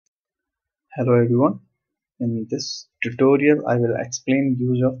Hello everyone. In this tutorial I will explain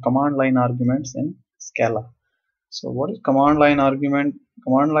use of command line arguments in Scala. So what is command line argument?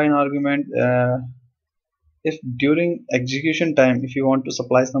 Command line argument if during execution time if you want to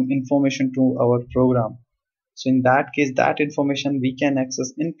supply some information to our program. So in that case that information we can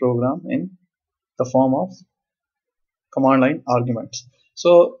access in program in the form of command line arguments.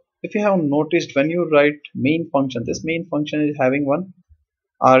 So if you have noticed when you write main function, this main function is having one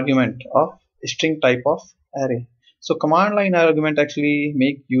argument of string type of array. So command line argument actually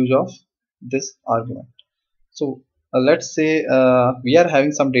make use of this argument. So let's say we are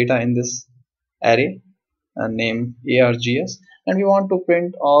having some data in this array named args, and we want to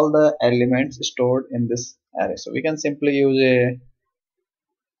print all the elements stored in this array. So we can simply use a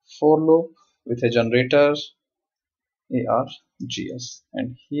for loop with a generator args,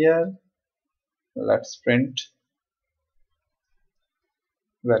 and here let's print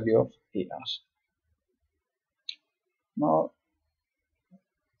value of ar. Now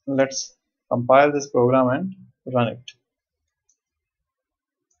let's compile this program and run it.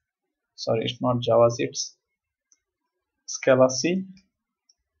 Sorry, it's not Java C, it's Scala C.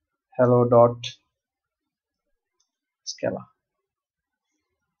 Hello dot Scala.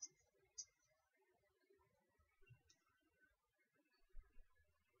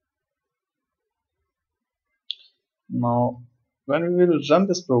 Now when we will run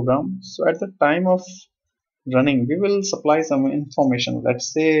this program, so at the time of running we will supply some information.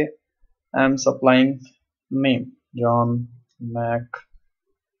 Let's say I'm supplying name John Mac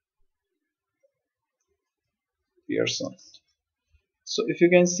Pearson. So if you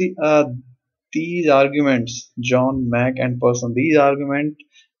can see these arguments John, Mac and person, these arguments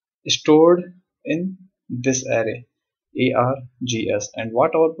stored in this array args, and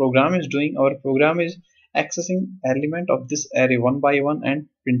what our program is doing, our program is accessing element of this array one by one and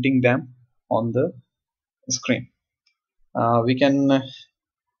printing them on the screen. We can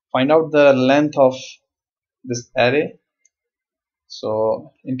find out the length of this array.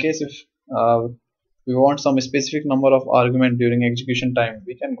 So in case if we want some specific number of argument during execution time,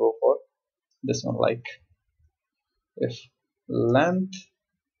 we can go for this one, like if length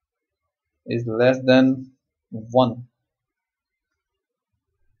is less than 1.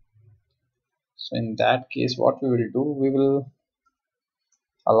 So in that case what we will do, we will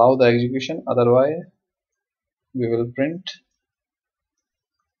allow the execution, otherwise we will print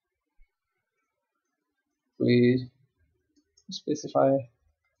please specify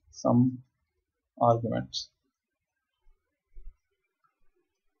some arguments.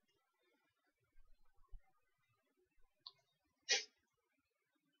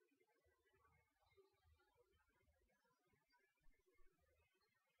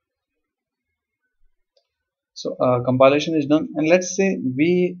 So compilation is done, and let's say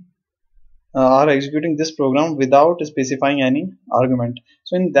we are executing this program without specifying any argument.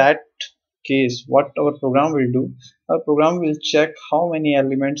 So in that case what our program will do, our program will check how many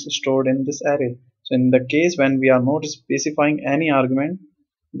elements stored in this array. So in the case when we are not specifying any argument,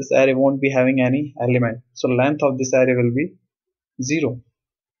 this array won't be having any element, so length of this array will be 0.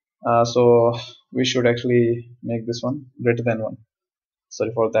 So we should actually make this one greater than 1.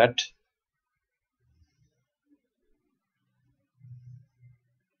 Sorry for that.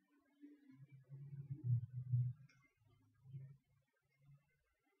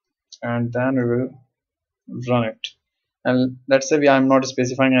 And then we will run it, and let's say I'm not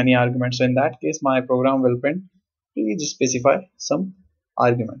specifying any argument. So in that case my program will print please specify some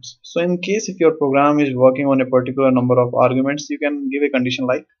arguments. So in case if your program is working on a particular number of arguments, you can give a condition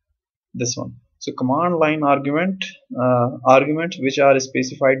like this one. So command line arguments which are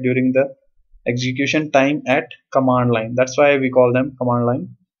specified during the execution time at command line, that's why we call them command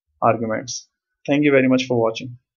line arguments. Thank you very much for watching.